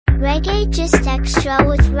Reggae Just Extra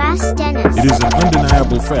with Ras Dennis. It is an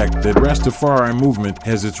undeniable fact that Rastafari movement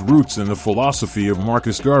has its roots in the philosophy of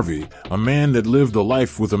Marcus Garvey, a man that lived a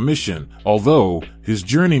life with a mission. Although his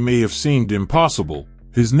journey may have seemed impossible,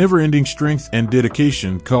 his never-ending strength and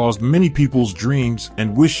dedication caused many people's dreams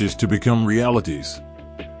and wishes to become realities.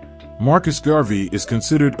 Marcus Garvey is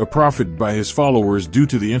considered a prophet by his followers due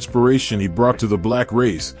to the inspiration he brought to the black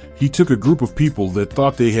race. He took a group of people that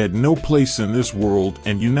thought they had no place in this world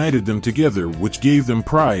and united them together, which gave them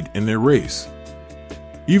pride in their race.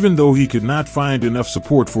 Even though he could not find enough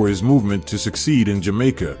support for his movement to succeed in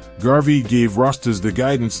Jamaica, Garvey gave Rastas the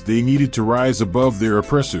guidance they needed to rise above their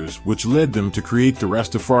oppressors, which led them to create the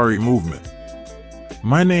Rastafari movement.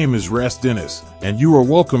 My name is Ras Dennis, and you are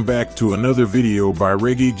welcome back to another video by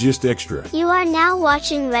Reggae Just Extra. You are now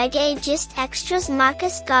watching Reggae Just Extra's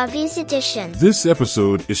Marcus Garvey's edition. This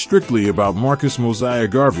episode is strictly about Marcus Mosiah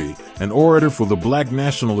Garvey, an orator for the black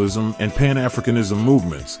nationalism and Pan-Africanism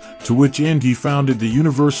movements, to which end he founded the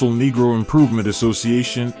Universal Negro Improvement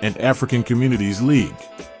Association and African Communities League.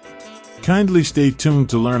 Kindly stay tuned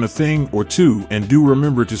to learn a thing or two, and do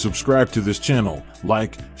remember to subscribe to this channel,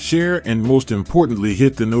 like, share, and most importantly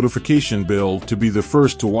hit the notification bell to be the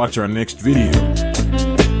first to watch our next video.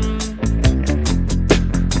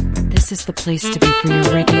 This is the place to be for your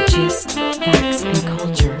reggae gist, facts, and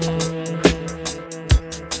culture.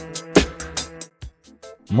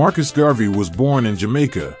 Marcus Garvey was born in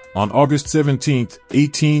Jamaica on August 17,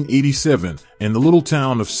 1887, in the little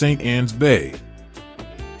town of St. Ann's Bay.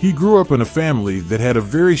 He grew up in a family that had a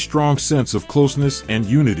very strong sense of closeness and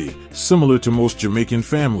unity, similar to most Jamaican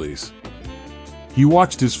families. He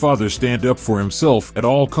watched his father stand up for himself at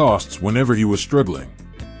all costs whenever he was struggling.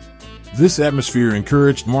 This atmosphere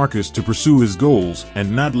encouraged Marcus to pursue his goals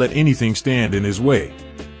and not let anything stand in his way.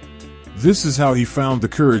 This is how he found the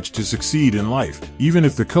courage to succeed in life, even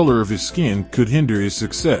if the color of his skin could hinder his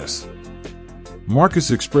success.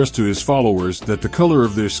 Marcus expressed to his followers that the color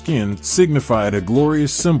of their skin signified a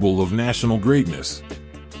glorious symbol of national greatness.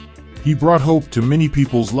 He brought hope to many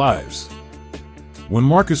people's lives. When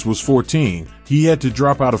Marcus was 14, he had to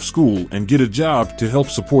drop out of school and get a job to help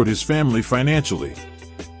support his family financially.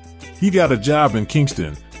 He got a job in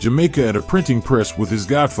Kingston, Jamaica at a printing press with his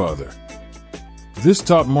godfather. This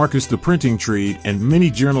taught Marcus the printing trade and many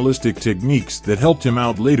journalistic techniques that helped him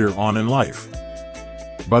out later on in life.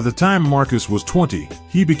 By the time Marcus was 20,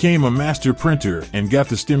 he became a master printer and got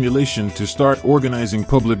the stimulation to start organizing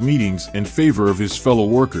public meetings in favor of his fellow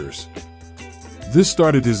workers. This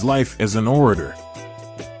started his life as an orator.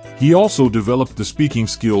 He also developed the speaking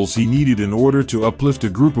skills he needed in order to uplift a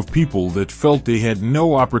group of people that felt they had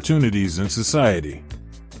no opportunities in society.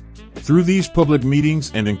 Through these public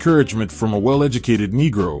meetings and encouragement from a well-educated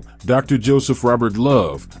Negro, Dr. Joseph Robert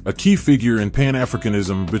Love, a key figure in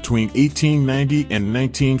Pan-Africanism between 1890 and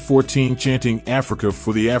 1914, chanting Africa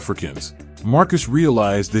for the Africans, Marcus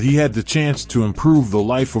realized that he had the chance to improve the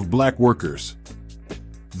life of black workers.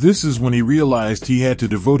 This is when he realized he had to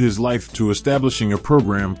devote his life to establishing a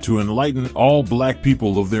program to enlighten all black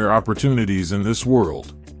people of their opportunities in this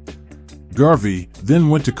world. Garvey then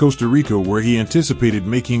went to Costa Rica, where he anticipated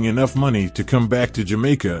making enough money to come back to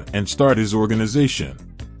Jamaica and start his organization.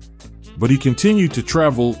 But he continued to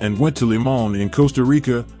travel and went to Limon in Costa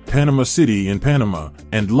Rica, Panama City in Panama,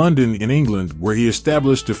 and London in England, where he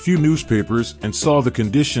established a few newspapers and saw the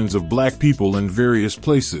conditions of black people in various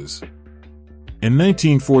places. In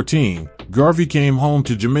 1914, Garvey came home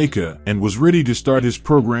to Jamaica and was ready to start his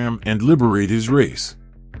program and liberate his race.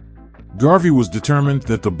 Garvey was determined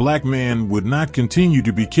that the black man would not continue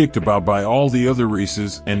to be kicked about by all the other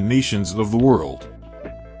races and nations of the world.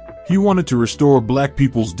 He wanted to restore black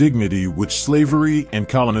people's dignity, which slavery and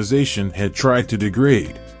colonization had tried to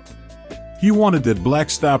degrade. He wanted that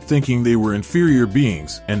blacks stop thinking they were inferior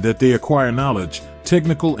beings and that they acquire knowledge,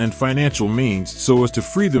 technical and financial means so as to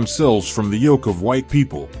free themselves from the yoke of white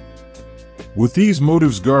people. With these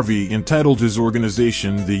motives, Garvey entitled his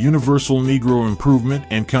organization the Universal Negro Improvement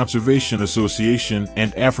and Conservation Association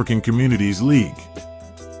and African Communities League.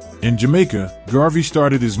 In Jamaica, Garvey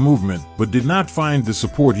started his movement but did not find the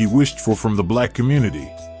support he wished for from the black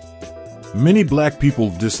community. Many black people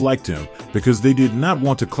disliked him because they did not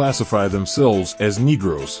want to classify themselves as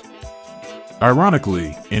Negroes.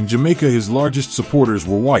 Ironically, in Jamaica his largest supporters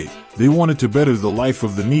were white. They wanted to better the life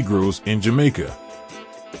of the Negroes in Jamaica.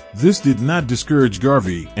 This did not discourage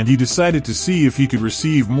Garvey, and he decided to see if he could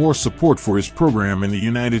receive more support for his program in the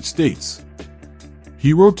United States.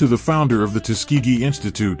 He wrote to the founder of the Tuskegee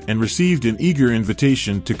Institute and received an eager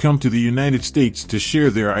invitation to come to the United States to share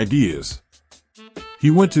their ideas. He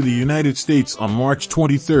went to the United States on March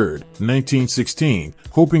 23, 1916,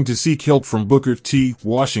 hoping to seek help from Booker T.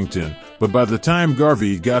 Washington, but by the time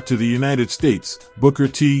Garvey got to the United States, Booker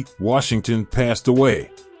T. Washington passed away.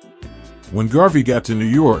 When Garvey got to New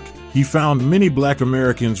York, he found many black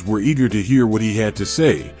Americans were eager to hear what he had to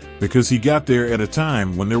say, because he got there at a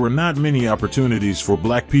time when there were not many opportunities for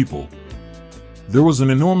black people. There was an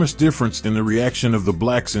enormous difference in the reaction of the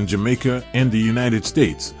blacks in Jamaica and the United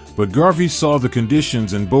States, but Garvey saw the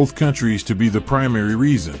conditions in both countries to be the primary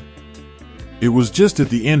reason. It was just at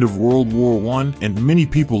the end of World War I, and many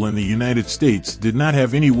people in the United States did not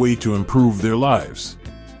have any way to improve their lives.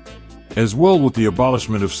 As well, with the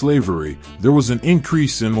abolishment of slavery, there was an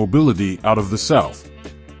increase in mobility out of the South.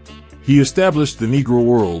 He established the Negro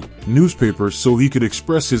World newspaper so he could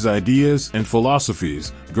express his ideas and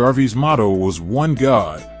philosophies. Garvey's motto was "One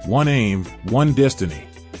God, one aim, one destiny."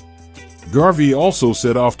 Garvey also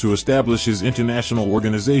set off to establish his international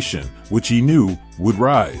organization, which he knew would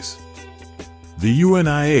rise. The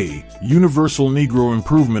UNIA, Universal Negro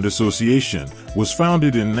Improvement Association, was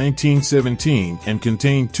founded in 1917 and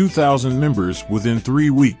contained 2,000 members within 3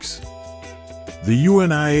 weeks. The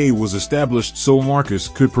UNIA was established so Marcus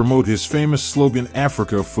could promote his famous slogan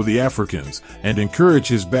 "Africa for the Africans" and encourage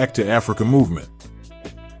his Back to Africa movement.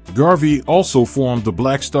 Garvey also formed the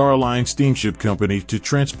Black Star Line Steamship Company to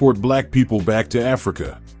transport black people back to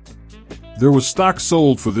Africa. There was stock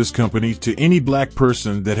sold for this company to any black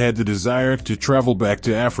person that had the desire to travel back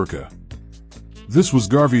to Africa. This was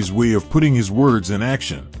Garvey's way of putting his words in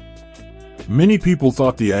action. Many people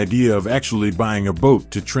thought the idea of actually buying a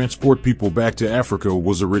boat to transport people back to Africa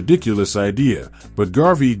was a ridiculous idea, but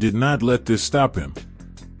Garvey did not let this stop him.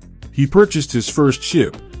 He purchased his first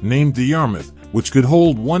ship, named the Yarmouth, which could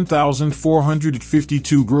hold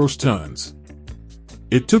 1,452 gross tons.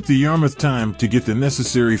 It took the Yarmouth time to get the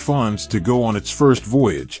necessary funds to go on its first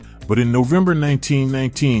voyage, but in November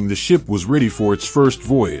 1919 the ship was ready for its first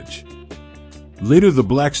voyage. Later the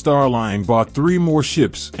Black Star Line bought 3 more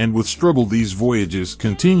ships, and with struggle these voyages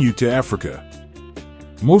continued to Africa.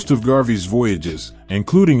 Most of Garvey's voyages,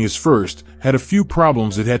 including his first, had a few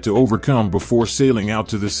problems it had to overcome before sailing out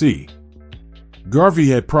to the sea. Garvey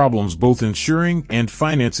had problems both insuring and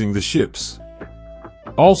financing the ships.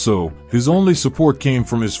 Also, his only support came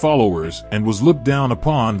from his followers and was looked down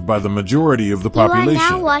upon by the majority of the population. You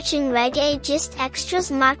are now watching Reggae Gist Extras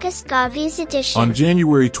Marcus Garvey's edition. On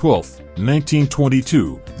January 12,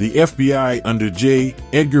 1922, the FBI under J.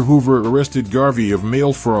 Edgar Hoover arrested Garvey of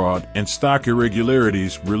mail fraud and stock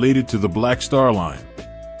irregularities related to the Black Star Line.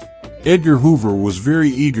 Edgar Hoover was very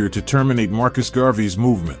eager to terminate Marcus Garvey's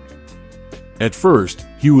movement. At first,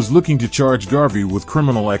 he was looking to charge Garvey with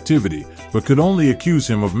criminal activity, but could only accuse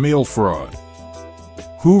him of mail fraud.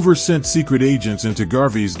 Hoover sent secret agents into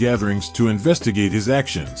Garvey's gatherings to investigate his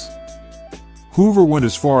actions. Hoover went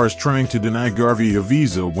as far as trying to deny Garvey a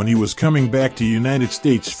visa when he was coming back to the United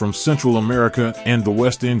States from Central America and the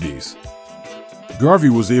West Indies. Garvey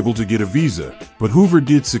was able to get a visa, but Hoover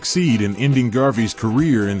did succeed in ending Garvey's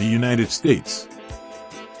career in the United States.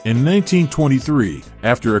 In 1923,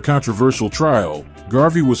 after a controversial trial,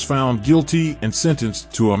 Garvey was found guilty and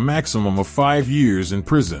sentenced to a maximum of 5 years in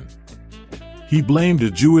prison. He blamed a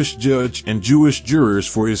Jewish judge and Jewish jurors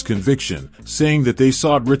for his conviction, saying that they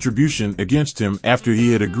sought retribution against him after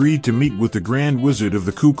he had agreed to meet with the Grand Wizard of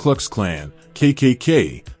the Ku Klux Klan,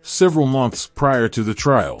 KKK, several months prior to the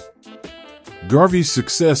trial. Garvey's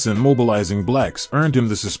success in mobilizing blacks earned him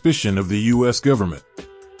the suspicion of the U.S. government.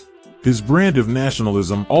 His brand of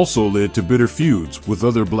nationalism also led to bitter feuds with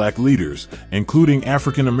other black leaders, including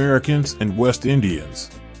African Americans and West Indians.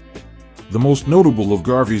 The most notable of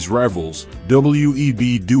Garvey's rivals,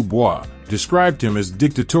 W.E.B. Du Bois, described him as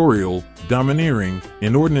dictatorial, domineering,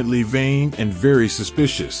 inordinately vain, and very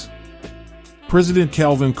suspicious. President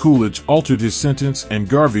Calvin Coolidge altered his sentence and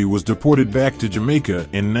Garvey was deported back to Jamaica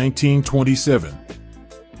in 1927.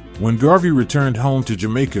 When Garvey returned home to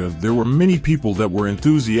Jamaica, there were many people that were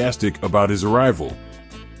enthusiastic about his arrival.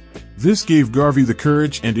 This gave Garvey the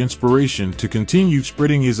courage and inspiration to continue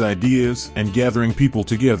spreading his ideas and gathering people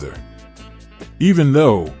together. Even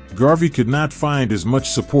though Garvey could not find as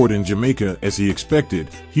much support in Jamaica as he expected,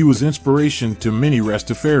 he was inspiration to many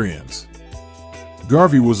Rastafarians.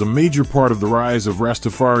 Garvey was a major part of the rise of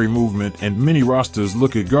Rastafari movement, and many Rastas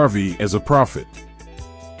look at Garvey as a prophet.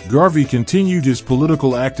 Garvey continued his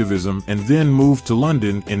political activism and then moved to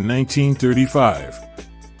London in 1935.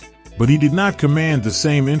 But he did not command the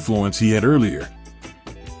same influence he had earlier.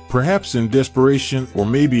 Perhaps in desperation or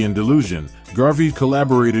maybe in delusion, Garvey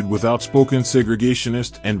collaborated with outspoken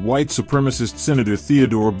segregationist and white supremacist Senator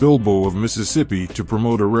Theodore Bilbo of Mississippi to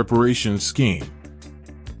promote a reparations scheme.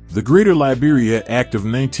 The Greater Liberia Act of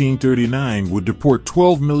 1939 would deport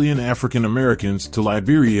 12 million African Americans to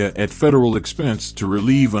Liberia at federal expense to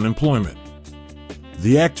relieve unemployment.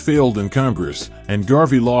 The act failed in Congress, and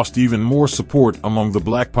Garvey lost even more support among the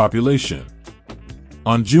black population.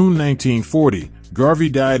 On June 1940, Garvey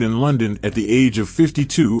died in London at the age of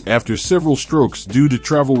 52 after several strokes due to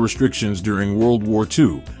travel restrictions during World War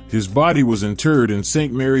II. His body was interred in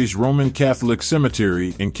St. Mary's Roman Catholic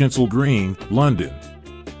Cemetery in Kensal Green, London.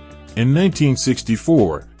 In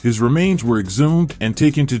 1964, his remains were exhumed and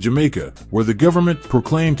taken to Jamaica, where the government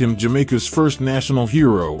proclaimed him Jamaica's first national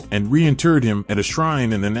hero and reinterred him at a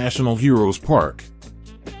shrine in the National Heroes Park.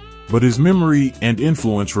 But his memory and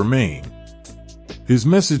influence remain. His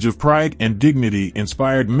message of pride and dignity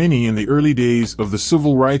inspired many in the early days of the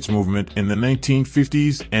civil rights movement in the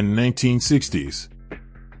 1950s and 1960s.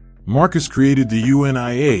 Marcus created the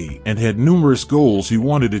UNIA and had numerous goals he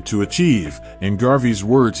wanted it to achieve. In Garvey's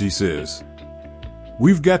words, he says,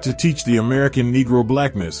 "We've got to teach the American Negro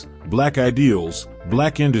blackness, black ideals,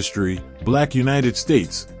 black industry, black United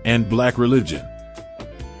States, and black religion.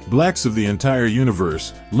 Blacks of the entire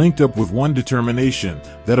universe, linked up with one determination,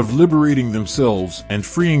 that of liberating themselves and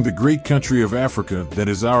freeing the great country of Africa that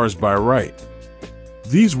is ours by right."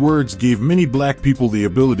 These words gave many black people the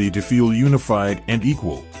ability to feel unified and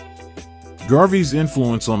equal. Garvey's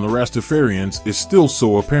influence on the Rastafarians is still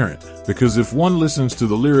so apparent, because if one listens to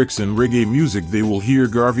the lyrics in reggae music, they will hear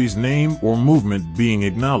Garvey's name or movement being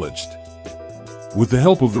acknowledged. With the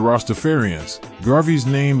help of the Rastafarians, Garvey's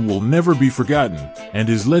name will never be forgotten, and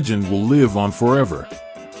his legend will live on forever.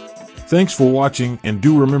 Thanks for watching, and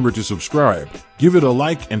do remember to subscribe, give it a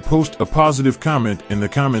like, and post a positive comment in the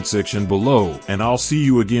comment section below, and I'll see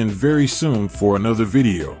you again very soon for another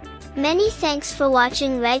video. Many thanks for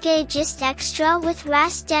watching Reggae Gist Extra with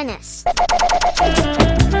Ras Dennis.